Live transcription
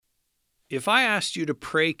If I asked you to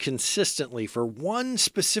pray consistently for one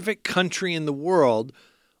specific country in the world,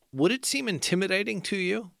 would it seem intimidating to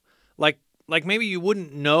you? Like maybe you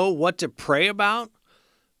wouldn't know what to pray about?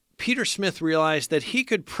 Peter Smith realized that he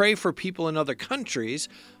could pray for people in other countries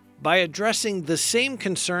by addressing the same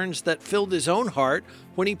concerns that filled his own heart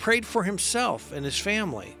when he prayed for himself and his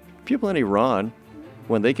family. People in Iran,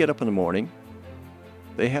 when they get up in the morning,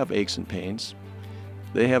 they have aches and pains.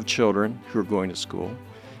 They have children who are going to school.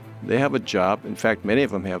 They have a job. In fact, many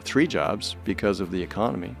of them have 3 jobs because of the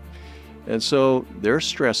economy. And so they're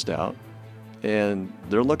stressed out, and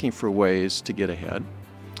they're looking for ways to get ahead.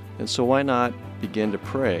 And so why not begin to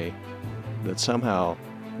pray that somehow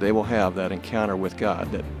they will have that encounter with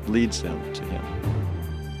God that leads them to Him.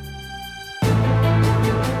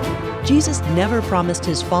 Jesus never promised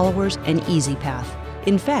his followers an easy path.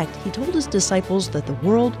 In fact, he told his disciples that the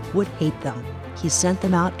world would hate them. He sent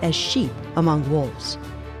them out as sheep among wolves.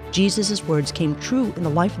 Jesus' words came true in the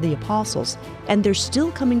life of the apostles, and they're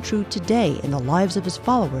still coming true today in the lives of his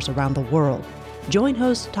followers around the world. Join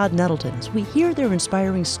host Todd Nettleton as we hear their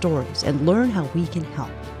inspiring stories and learn how we can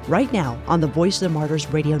help. Right now on the Voice of the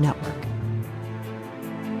Martyrs Radio Network.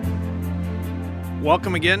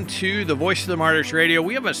 Welcome again to the Voice of the Martyrs Radio.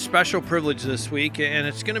 We have a special privilege this week, and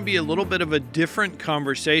it's going to be a little bit of a different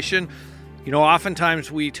conversation. You know,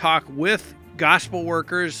 oftentimes we talk with gospel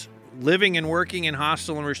workers living and working in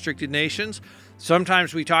hostile and restricted nations.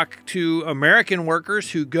 Sometimes we talk to American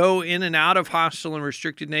workers who go in and out of hostile and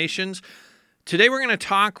restricted nations. Today we're going to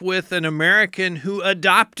talk with an American who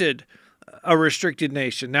adopted a restricted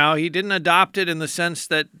nation. Now, he didn't adopt it in the sense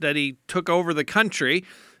that he took over the country,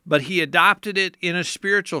 but he adopted it in a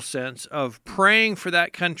spiritual sense of praying for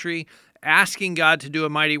that country, asking God to do a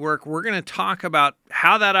mighty work. We're going to talk about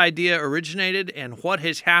how that idea originated and what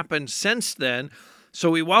has happened since then. So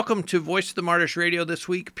we welcome to Voice of the Martyrs Radio this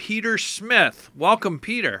week, Peter Smith. Welcome,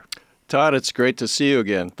 Peter. Todd, it's great to see you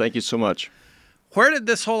again. Thank you so much. Where did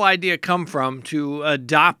this whole idea come from to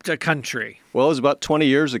adopt a country? Well, it was about 20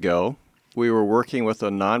 years ago. We were working with a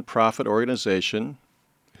nonprofit organization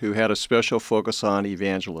who had a special focus on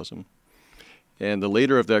evangelism. And the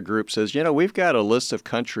leader of that group says, we've got a list of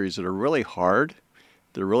countries that are really hard,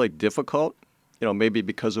 they're really difficult, maybe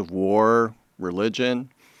because of war, religion.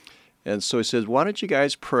 And so he says, why don't you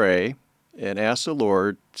guys pray and ask the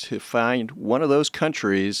Lord to find one of those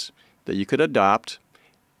countries that you could adopt.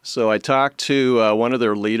 So I talked to one of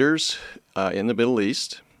their leaders in the Middle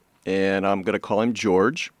East, and I'm going to call him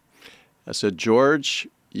George. I said, George,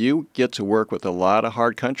 you get to work with a lot of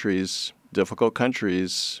hard countries, difficult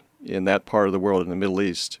countries in that part of the world, in the Middle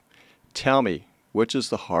East. Tell me, which is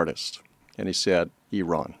the hardest? And he said,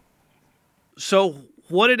 Iran. So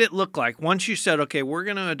what did it look like? Once you said, okay, we're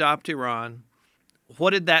going to adopt Iran, what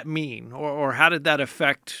did that mean? Or how did that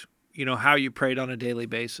affect, how you prayed on a daily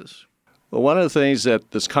basis? Well, one of the things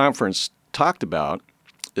that this conference talked about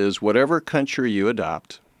is whatever country you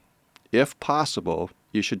adopt, if possible,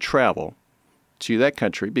 you should travel to that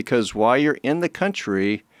country, because while you're in the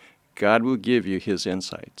country, God will give you His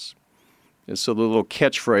insights. And so the little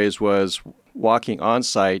catchphrase was walking on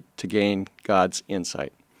site to gain God's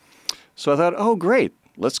insight. So I thought, oh, great,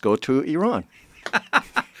 let's go to Iran.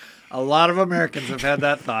 A lot of Americans have had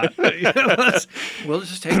that thought. We'll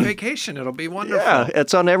just take vacation. It'll be wonderful. Yeah,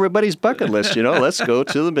 it's on everybody's bucket list, Let's go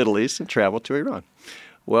to the Middle East and travel to Iran.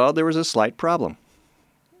 Well, there was a slight problem.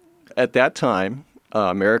 At that time,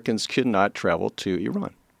 Americans could not travel to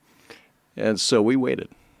Iran. And so we waited.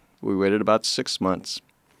 We waited about 6 months.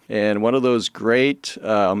 And one of those great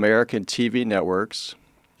American TV networks,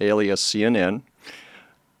 alias CNN,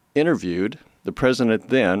 interviewed the president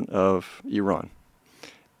then of Iran.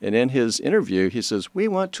 And in his interview, he says, we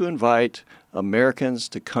want to invite Americans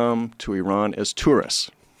to come to Iran as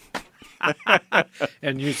tourists.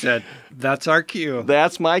 And you said, that's our cue.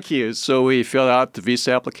 That's my cue. So we filled out the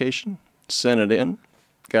visa application, sent it in,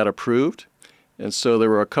 got approved. And so there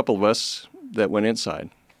were a couple of us that went inside.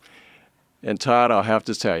 And Todd, I'll have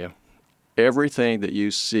to tell you, everything that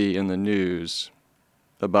you see in the news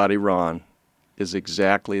about Iran is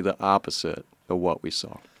exactly the opposite of what we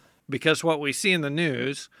saw. Because what we see in the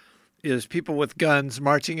news is people with guns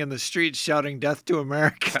marching in the streets shouting death to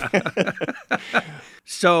America.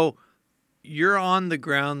 So you're on the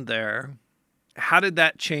ground there. How did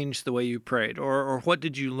that change the way you prayed? Or what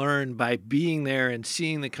did you learn by being there and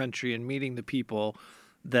seeing the country and meeting the people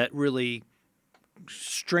that really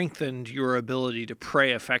strengthened your ability to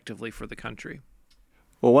pray effectively for the country?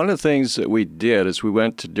 Well, one of the things that we did is we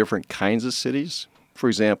went to different kinds of cities. For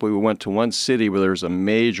example, we went to one city where there was a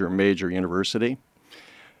major university.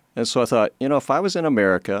 And so I thought, if I was in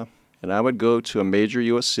America and I would go to a major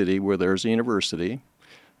U.S. city where there's a university,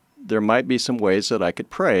 there might be some ways that I could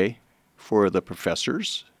pray for the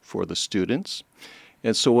professors, for the students.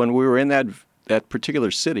 And so when we were in that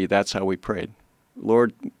particular city, that's how we prayed.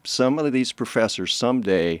 Lord, some of these professors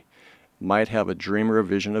someday might have a dream or a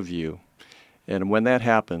vision of you. And when that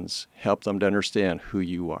happens, help them to understand who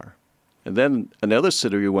you are. And then another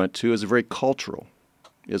city we went to is very cultural.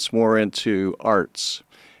 It's more into arts.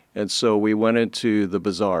 And so we went into the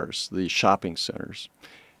bazaars, the shopping centers.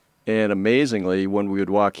 And amazingly, when we would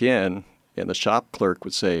walk in, and the shop clerk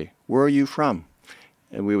would say, "Where are you from?"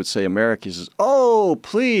 And we would say, "America." He says, "Oh,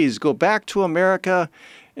 please go back to America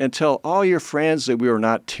and tell all your friends that we are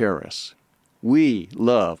not terrorists. We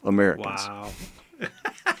love Americans." Wow.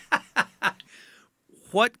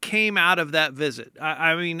 What came out of that visit?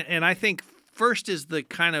 I mean, and I think first is the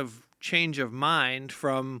kind of change of mind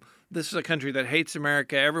from this is a country that hates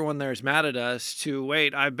America, everyone there is mad at us, to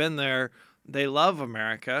wait, I've been there, they love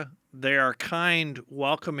America, they are kind,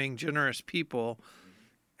 welcoming, generous people.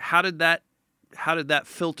 How did that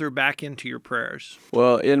filter back into your prayers?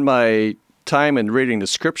 Well, in my time in reading the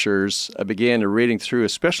scriptures, I began reading through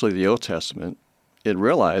especially the Old Testament and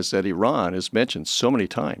realized that Iran is mentioned so many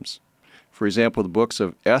times. For example, the books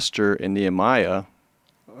of Esther and Nehemiah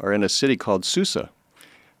are in a city called Susa.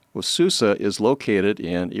 Well, Susa is located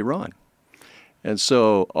in Iran. And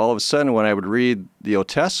so all of a sudden when I would read the Old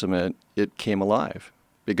Testament, it came alive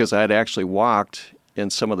because I had actually walked in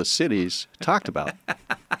some of the cities talked about.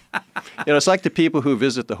 It's like the people who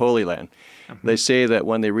visit the Holy Land. They say that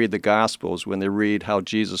when they read the Gospels, when they read how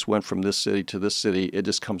Jesus went from this city to this city, it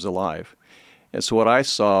just comes alive. And so what I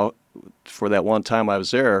saw for that one time I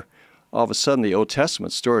was there, all of a sudden the Old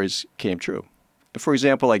Testament stories came true. For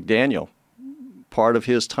example, like Daniel, part of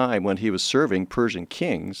his time when he was serving Persian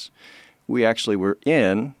kings, we actually were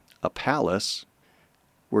in a palace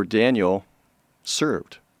where Daniel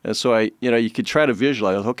served. And so you could try to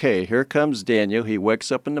visualize, okay, here comes Daniel. He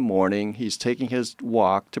wakes up in the morning. He's taking his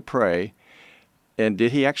walk to pray. And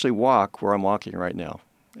did he actually walk where I'm walking right now?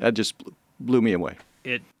 That just blew me away.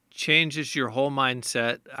 It changes your whole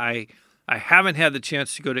mindset. I haven't had the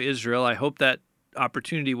chance to go to Israel. I hope that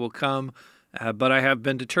opportunity will come. But I have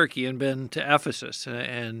been to Turkey and been to Ephesus.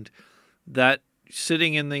 And that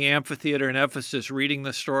sitting in the amphitheater in Ephesus, reading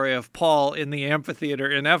the story of Paul in the amphitheater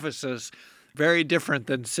in Ephesus, very different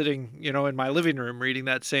than sitting, in my living room reading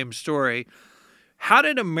that same story. How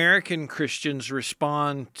did American Christians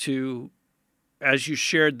respond to, as you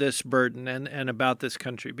shared this burden and about this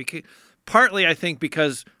country? Because, partly, I think,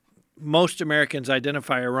 because most Americans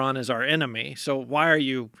identify Iran as our enemy. So why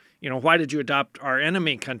did you adopt our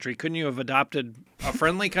enemy country? Couldn't you have adopted a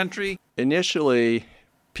friendly country? Initially,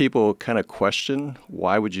 people kind of question,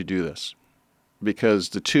 why would you do this? Because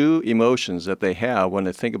the two emotions that they have when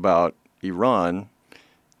they think about Iran,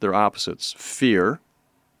 they're opposites. Fear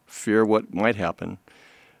what might happen.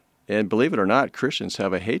 And believe it or not, Christians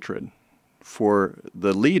have a hatred for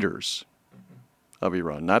the leaders of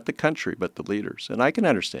Iran, not the country, but the leaders. And I can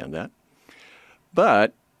understand that.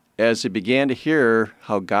 But as they began to hear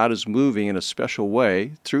how God is moving in a special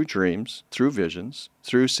way through dreams, through visions,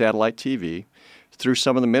 through satellite TV, through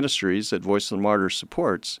some of the ministries that Voice of the Martyrs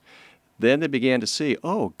supports, then they began to see,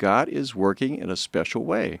 oh, God is working in a special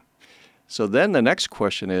way. So then the next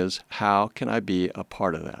question is, how can I be a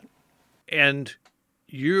part of that? And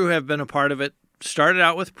you have been a part of it, started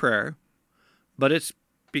out with prayer, but it's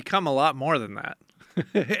become a lot more than that.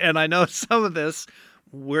 And I know some of this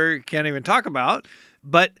we can't even talk about,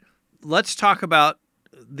 but let's talk about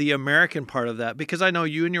the American part of that, because I know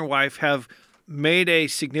you and your wife have made a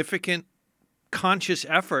significant conscious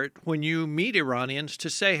effort when you meet Iranians to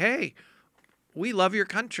say, hey, we love your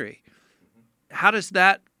country. How does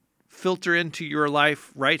that filter into your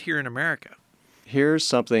life right here in America? Here's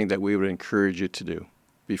something that we would encourage you to do.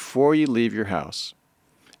 Before you leave your house,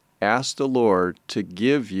 ask the Lord to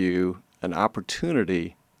give you an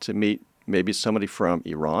opportunity to meet maybe somebody from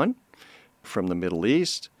Iran, from the Middle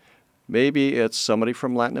East, maybe it's somebody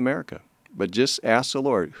from Latin America. But just ask the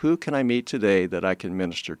Lord, who can I meet today that I can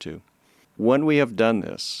minister to? When we have done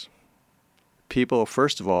this, people,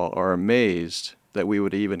 first of all, are amazed that we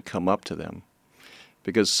would even come up to them.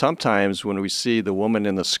 Because sometimes when we see the woman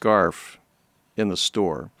in the scarf in the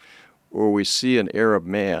store, or we see an Arab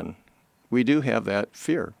man, we do have that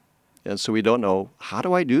fear. And so we don't know, how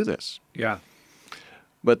do I do this? Yeah.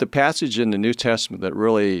 But the passage in the New Testament that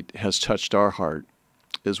really has touched our heart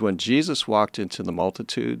is when Jesus walked into the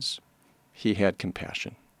multitudes, he had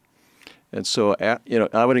compassion. And so,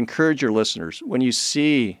 I would encourage your listeners, when you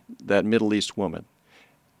see that Middle East woman,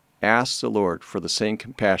 ask the Lord for the same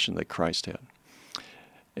compassion that Christ had.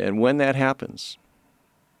 And when that happens,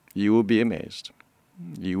 you will be amazed.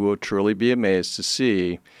 You will truly be amazed to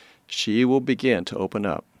see she will begin to open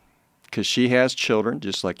up, because she has children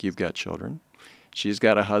just like you've got children. She's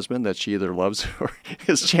got a husband that she either loves or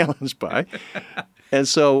is challenged by. And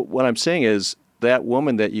so what I'm saying is that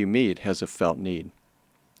woman that you meet has a felt need.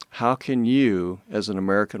 How can you, as an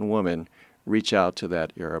American woman, reach out to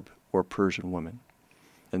that Arab or Persian woman?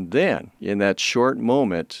 And then, in that short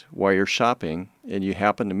moment while you're shopping and you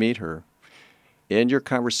happen to meet her, end your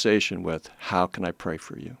conversation with, how can I pray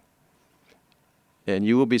for you? And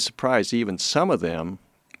you will be surprised, even some of them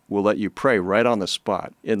will let you pray right on the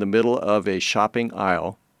spot in the middle of a shopping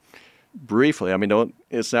aisle. Briefly, I mean,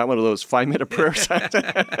 it's not one of those 5-minute prayers.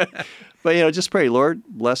 But, just pray, Lord,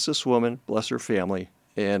 bless this woman, bless her family,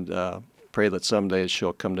 and pray that someday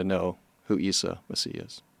she'll come to know who Isa Masih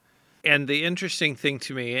is. And the interesting thing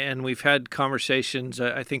to me, and we've had conversations,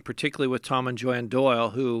 I think particularly with Tom and Joanne Doyle,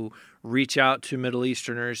 who reach out to Middle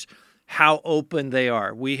Easterners, how open they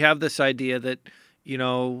are. We have this idea that,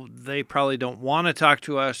 they probably don't want to talk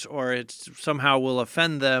to us or it somehow will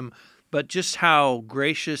offend them, but just how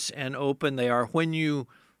gracious and open they are when you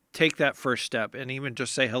take that first step and even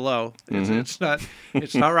just say hello. Mm-hmm.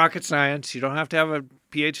 It's not rocket science. You don't have to have a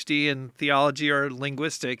PhD in theology or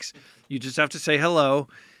linguistics. You just have to say hello.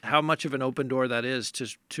 How much of an open door that is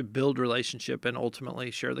to build relationship and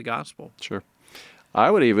ultimately share the gospel. Sure. I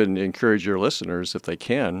would even encourage your listeners, if they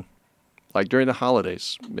can, like during the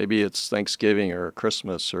holidays, maybe it's Thanksgiving or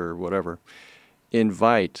Christmas or whatever,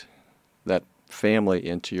 invite that family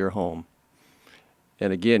into your home.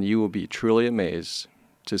 And again, you will be truly amazed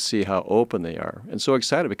to see how open they are. And so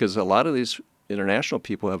excited, because a lot of these international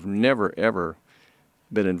people have never, ever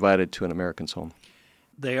been invited to an American's home.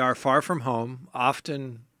 They are far from home,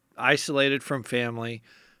 often isolated from family,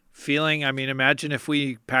 imagine if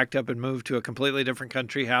we packed up and moved to a completely different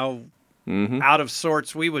country, how out of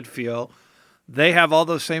sorts we would feel. They have all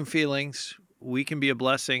those same feelings. We can be a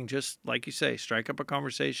blessing, just like you say, strike up a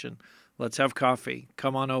conversation. Let's have coffee.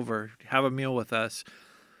 Come on over. Have a meal with us.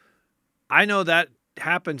 I know that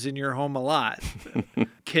happens in your home a lot.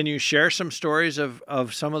 Can you share some stories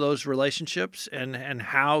of some of those relationships and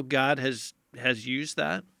how God has used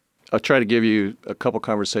that? I'll try to give you a couple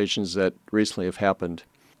conversations that recently have happened.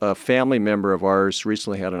 A family member of ours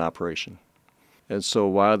recently had an operation. And so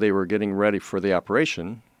while they were getting ready for the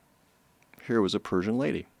operation, here was a Persian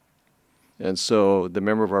lady. And so the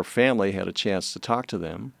member of our family had a chance to talk to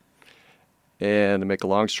them. And to make a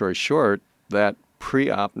long story short, that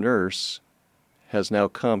pre-op nurse has now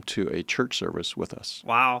come to a church service with us.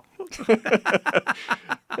 Wow.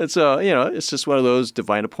 And so, it's just one of those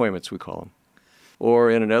divine appointments, we call them.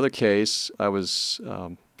 Or in another case, I was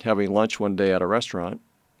having lunch one day at a restaurant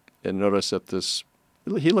and noticed that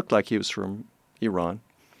he looked like he was from Iran.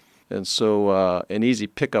 And so an easy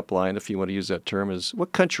pickup line, if you want to use that term, is,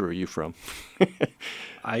 what country are you from?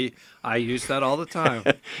 I use that all the time.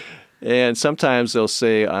 And sometimes they'll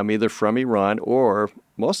say, I'm either from Iran, or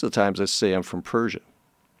most of the times they say I'm from Persia.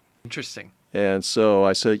 Interesting. And so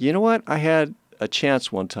I said, you know what? I had a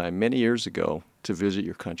chance one time, many years ago, to visit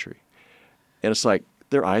your country. And it's like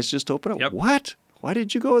their eyes just open up. Yep. What? Why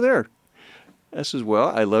did you go there? I says, well,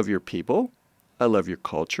 I love your people, I love your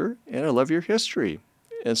culture, and I love your history.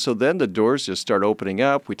 And so then the doors just start opening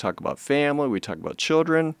up. We talk about family, we talk about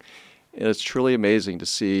children, and it's truly amazing to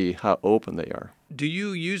see how open they are. Do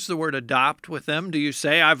you use the word adopt with them? Do you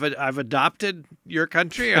say, I've adopted your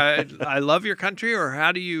country, I love your country, or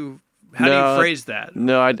how do you phrase that?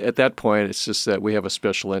 No, at that point, it's just that we have a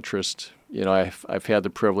special interest. I've had the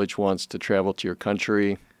privilege once to travel to your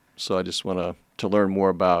country, so I just want to learn more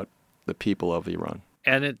about the people of Iran.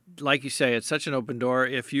 And it, like you say, it's such an open door.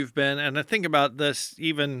 If you've been, and I think about this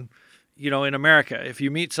even, in America, if you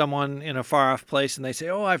meet someone in a far off place and they say,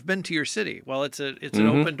 oh, I've been to your city. Well, it's an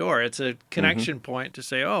open door. It's a connection point to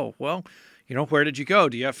say, oh, well, where did you go?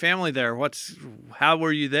 Do you have family there? How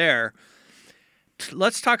were you there?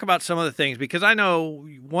 Let's talk about some of the things, because I know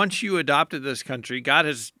once you adopted this country, God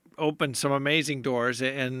has opened some amazing doors,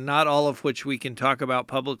 and not all of which we can talk about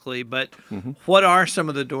publicly, but what are some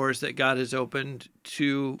of the doors that God has opened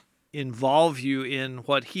to involve you in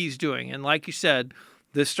what he's doing? And like you said,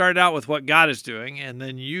 this started out with what God is doing, and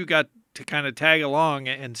then you got to kind of tag along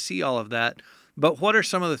and see all of that. But what are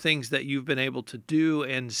some of the things that you've been able to do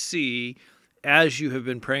and see as you have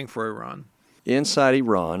been praying for Iran? Inside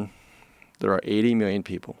Iran, there are 80 million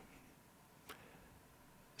people.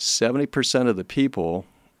 70% of the people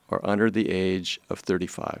are under the age of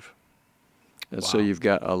 35. And so you've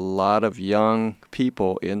got a lot of young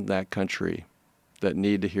people in that country that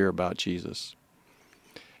need to hear about Jesus.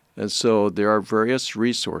 And so there are various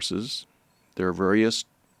resources, there are various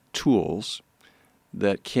tools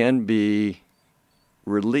that can be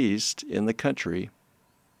released in the country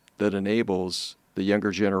that enables the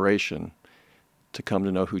younger generation to come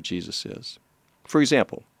to know who Jesus is. For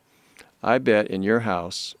example, I bet in your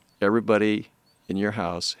house, everybody in your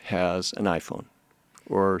house has an iPhone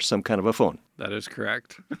or some kind of a phone. That is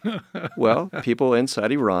correct. Well, people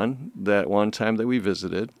inside Iran, that one time that we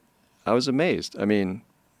visited, I was amazed. I mean,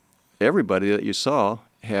 everybody that you saw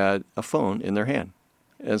had a phone in their hand.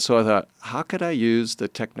 And so I thought, how could I use the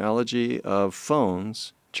technology of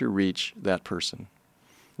phones to reach that person?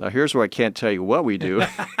 Now, here's where I can't tell you what we do,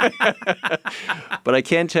 but I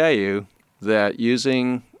can tell you that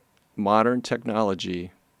using modern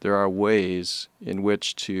technology, there are ways in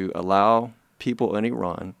which to allow people in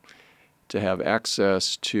Iran to have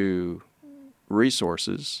access to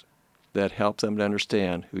resources that help them to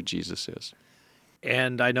understand who Jesus is.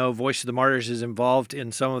 And I know Voice of the Martyrs is involved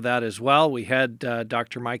in some of that as well. We had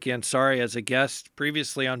Dr. Mike Ansari as a guest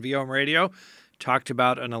previously on VOM Radio, talked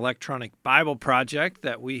about an electronic Bible project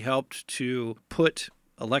that we helped to put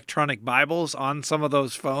electronic Bibles on some of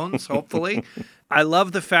those phones, hopefully. I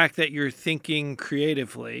love the fact that you're thinking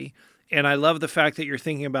creatively, and I love the fact that you're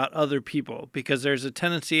thinking about other people, because there's a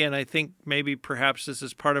tendency, and I think maybe perhaps this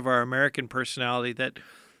is part of our American personality, that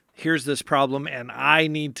here's this problem and I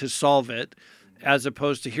need to solve it, as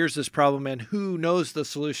opposed to here's this problem and who knows the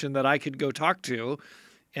solution that I could go talk to,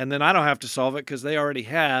 and then I don't have to solve it because they already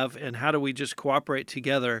have, and how do we just cooperate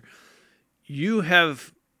together? You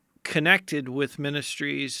have connected with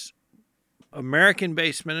ministries,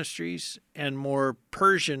 American-based ministries, and more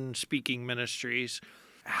Persian-speaking ministries.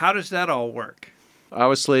 How does that all work?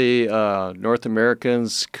 Obviously, North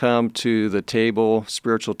Americans come to the table,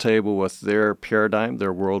 spiritual table, with their paradigm,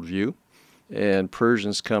 their worldview. And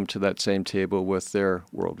Persians come to that same table with their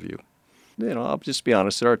worldview. You know, I'll just be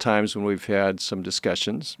honest, there are times when we've had some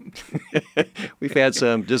discussions. We've had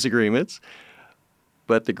some disagreements.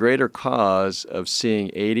 But the greater cause of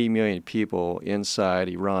seeing 80 million people inside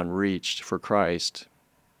Iran reached for Christ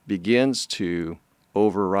begins to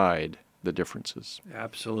override the differences.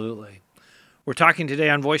 Absolutely. We're talking today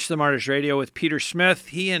on Voice of the Martyrs Radio with Peter Smith.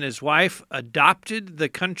 He and his wife adopted the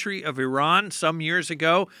country of Iran some years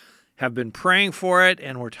ago, have been praying for it,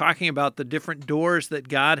 and we're talking about the different doors that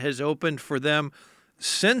God has opened for them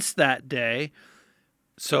since that day.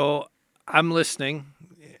 So I'm listening.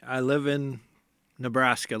 I live in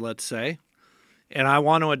Nebraska, let's say, and I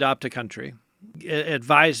want to adopt a country.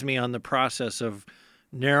 Advise me on the process of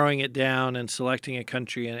narrowing it down and selecting a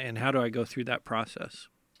country, and how do I go through that process?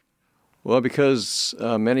 Well, because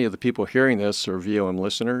many of the people hearing this are VOM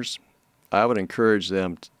listeners, I would encourage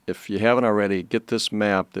them, if you haven't already, get this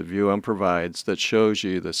map that VOM provides that shows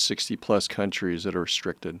you the 60-plus countries that are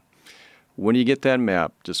restricted. When you get that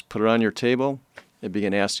map, just put it on your table and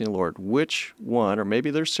begin asking the Lord, which one, or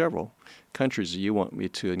maybe there's several, countries that you want me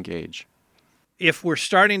to engage. If we're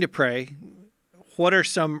starting to pray, what are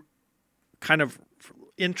some kind of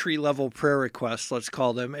entry-level prayer requests, let's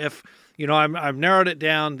call them? If, I've narrowed it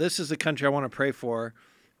down, this is the country I want to pray for,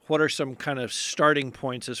 what are some kind of starting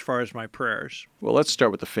points as far as my prayers? Well, let's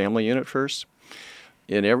start with the family unit first.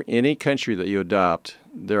 In any country that you adopt,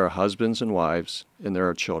 there are husbands and wives, and there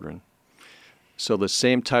are children. So the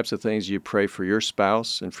same types of things you pray for your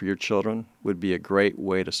spouse and for your children would be a great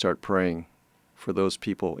way to start praying for those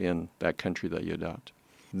people in that country that you adopt.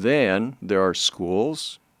 Then there are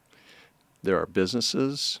schools, there are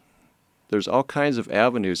businesses, there's all kinds of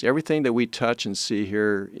avenues. Everything that we touch and see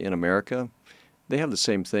here in America, they have the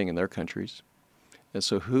same thing in their countries. And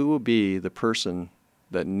so who will be the person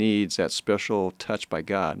that needs that special touch by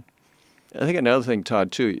God? I think another thing,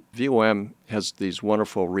 Todd, too, VOM has these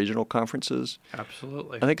wonderful regional conferences.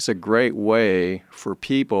 Absolutely. I think it's a great way for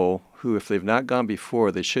people who, if they've not gone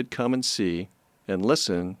before, they should come and see and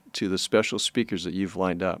listen to the special speakers that you've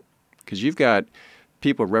lined up. Because you've got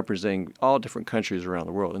people representing all different countries around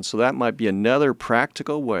the world. And so that might be another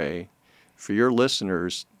practical way for your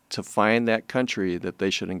listeners to find that country that they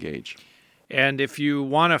should engage. And if you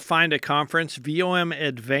want to find a conference,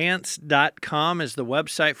 vomadvance.com is the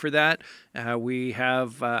website for that. We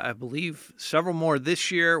have, I believe, several more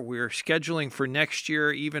this year. We're scheduling for next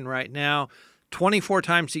year, even right now, 24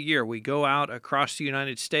 times a year. We go out across the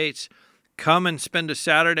United States. Come and spend a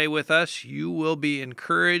Saturday with us. You will be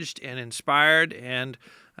encouraged and inspired. And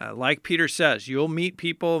like Peter says, you'll meet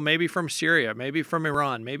people maybe from Syria, maybe from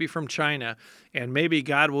Iran, maybe from China, and maybe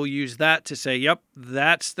God will use that to say, yep,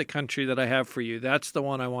 that's the country that I have for you. That's the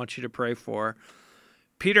one I want you to pray for.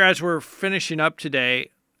 Peter, as we're finishing up today,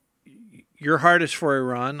 Your heart is for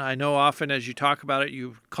Iran. I know often as you talk about it,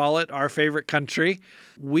 you call it our favorite country.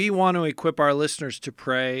 We want to equip our listeners to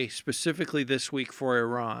pray specifically this week for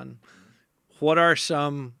Iran. What are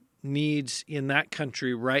some needs in that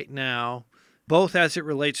country right now, both as it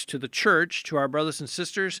relates to the church, to our brothers and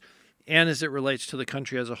sisters, and as it relates to the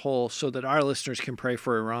country as a whole, so that our listeners can pray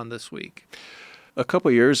for Iran this week? A couple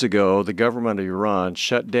of years ago, the government of Iran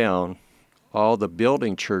shut down all the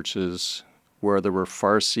building churches where there were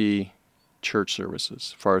Farsi church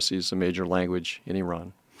services. Farsi is a major language in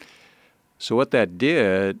Iran. So what that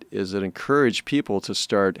did is it encouraged people to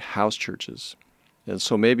start house churches. And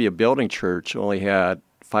so maybe a building church only had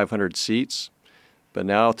 500 seats, but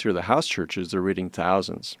now through the house churches, they're reaching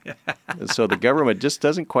thousands. And so the government just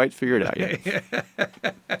doesn't quite figure it out yet.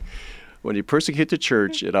 When you persecute the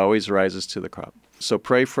church, it always rises to the top. So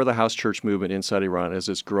pray for the house church movement inside Iran as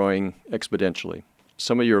it's growing exponentially.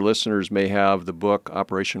 Some of your listeners may have the book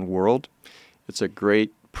Operation World. It's a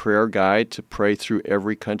great prayer guide to pray through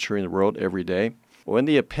every country in the world every day. Well, in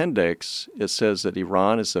the appendix, it says that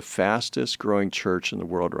Iran is the fastest growing church in the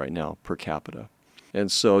world right now per capita.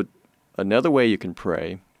 And so another way you can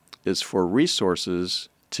pray is for resources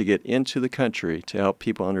to get into the country to help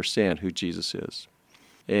people understand who Jesus is.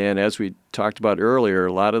 And as we talked about earlier,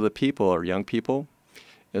 a lot of the people are young people,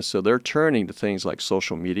 and so they're turning to things like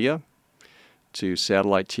social media, to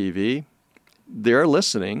satellite TV. They're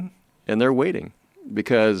listening and they're waiting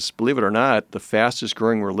because, believe it or not, the fastest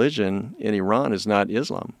growing religion in Iran is not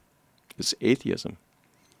Islam. It's atheism.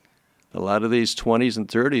 A lot of these 20s and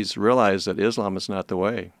 30s realize that Islam is not the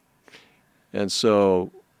way. And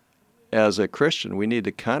so as a Christian, we need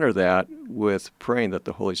to counter that with praying that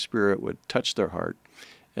the Holy Spirit would touch their heart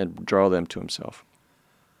and draw them to himself.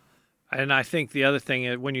 And I think the other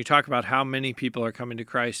thing, when you talk about how many people are coming to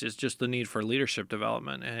Christ, is just the need for leadership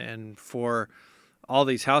development. And for all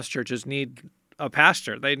these house churches need a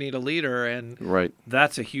pastor. They need a leader. And right.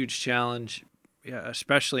 That's a huge challenge,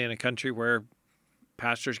 especially in a country where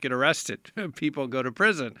pastors get arrested, people go to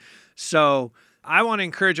prison. So I want to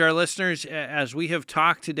encourage our listeners, as we have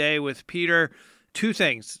talked today with Peter, two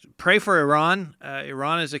things. Pray for Iran.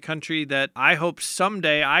 Iran is a country that I hope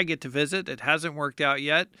someday I get to visit. It hasn't worked out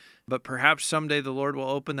yet, but perhaps someday the Lord will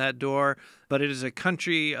open that door. But it is a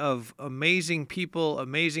country of amazing people,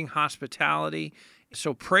 amazing hospitality.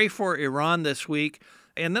 So pray for Iran this week.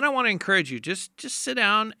 And then I want to encourage you, just sit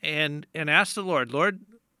down and ask the Lord,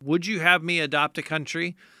 would you have me adopt a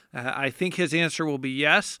country? I think his answer will be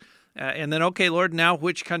yes. And then, okay, Lord, now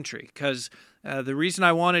which country? Because the reason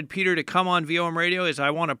I wanted Peter to come on VOM Radio is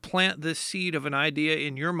I want to plant this seed of an idea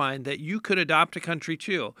in your mind that you could adopt a country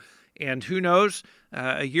too. And who knows,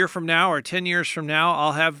 a year from now or 10 years from now,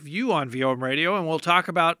 I'll have you on VOM Radio, and we'll talk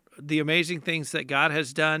about the amazing things that God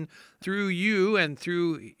has done through you and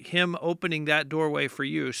through him opening that doorway for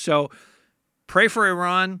you. So pray for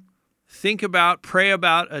Iran. Pray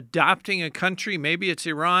about adopting a country. Maybe it's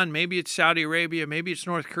Iran, maybe it's Saudi Arabia, maybe it's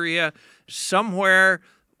North Korea, somewhere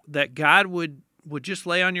that God would just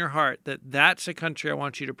lay on your heart that's a country I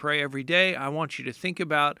want you to pray every day. I want you to think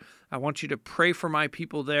about. I want you to pray for my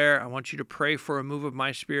people there. I want you to pray for a move of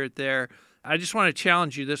my Spirit there. I just want to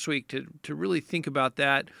challenge you this week to really think about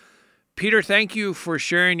that. Peter, thank you for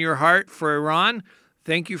sharing your heart for Iran.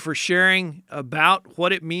 Thank you for sharing about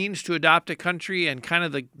what it means to adopt a country and kind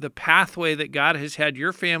of the pathway that God has had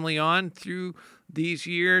your family on through these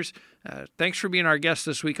years. Thanks for being our guest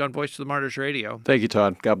this week on Voice of the Martyrs Radio. Thank you,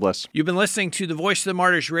 Todd. God bless. You've been listening to the Voice of the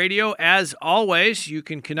Martyrs Radio. As always, you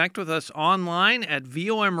can connect with us online at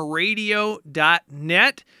vomradio.net.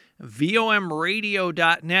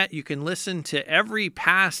 vomradio.net. You can listen to every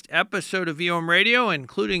past episode of VOM Radio,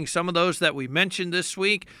 including some of those that we mentioned this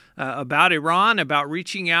week about Iran, about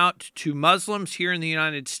reaching out to Muslims here in the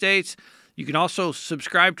United States. You can also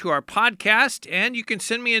subscribe to our podcast, and you can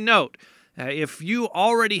send me a note. If you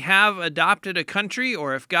already have adopted a country,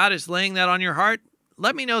 or if God is laying that on your heart,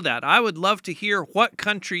 let me know that. I would love to hear what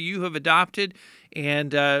country you have adopted,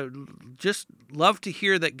 and just love to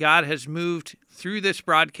hear that God has moved through this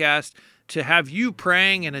broadcast to have you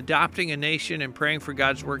praying and adopting a nation and praying for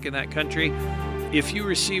God's work in that country. If you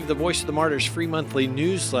receive the Voice of the Martyrs free monthly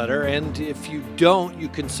newsletter, and if you don't, you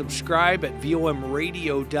can subscribe at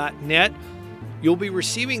vomradio.net. You'll be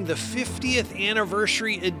receiving the 50th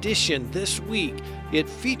anniversary edition this week. It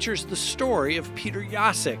features the story of Peter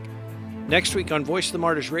Jasek. Next week on Voice of the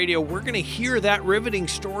Martyrs Radio, we're going to hear that riveting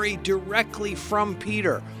story directly from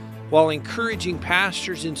Peter. While encouraging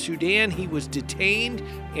pastors in Sudan, he was detained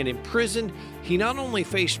and imprisoned. He not only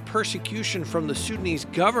faced persecution from the Sudanese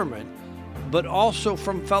government, but also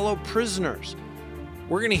from fellow prisoners.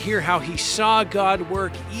 We're going to hear how he saw God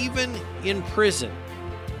work even in prison.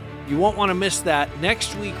 You won't want to miss that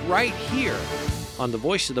next week right here on the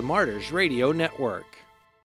Voice of the Martyrs Radio Network.